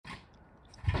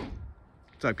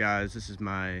What's up, guys? This is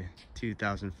my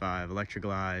 2005 Electra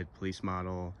Glide police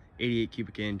model, 88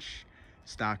 cubic inch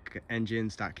stock engine,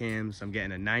 stock cams. I'm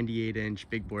getting a 98 inch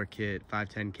big bore kit,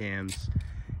 510 cams,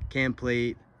 cam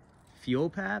plate, fuel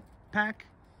pack,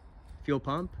 fuel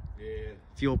pump,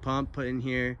 fuel pump put in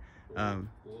here,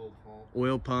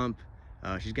 oil pump.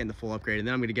 She's getting the full upgrade, and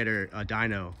then I'm gonna get her a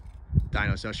dyno.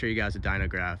 So I'll show you guys a dyno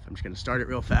graph. I'm just gonna start it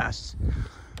real fast.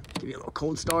 Give you a little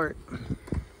cold start.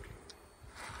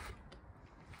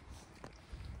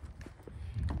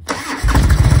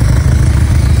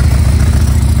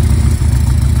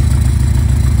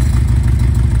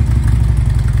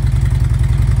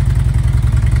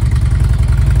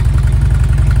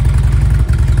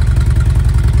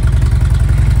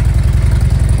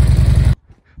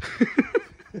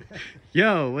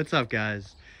 Yo, what's up,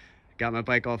 guys? Got my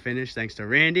bike all finished thanks to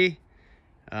Randy.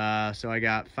 So I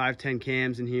got 510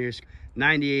 cams in here,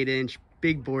 98 inch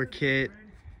big bore kit,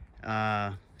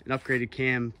 an upgraded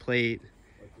cam plate,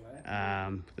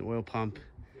 the oil pump,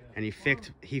 and he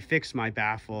fixed my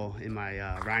baffle in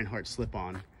my Reinhardt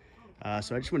slip-on.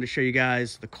 So I just wanted to show you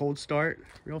guys the cold start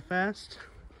real fast.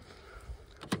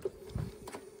 Just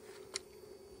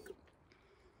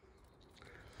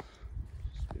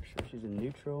make sure she's in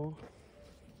neutral.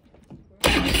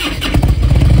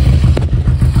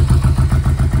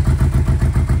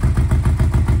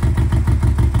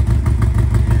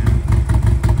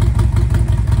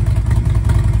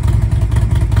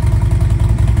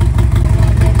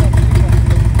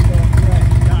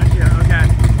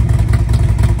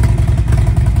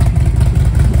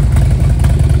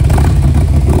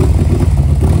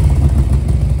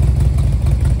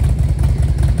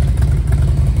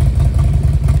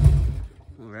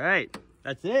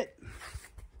 That's it.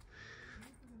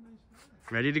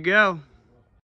 Ready to go.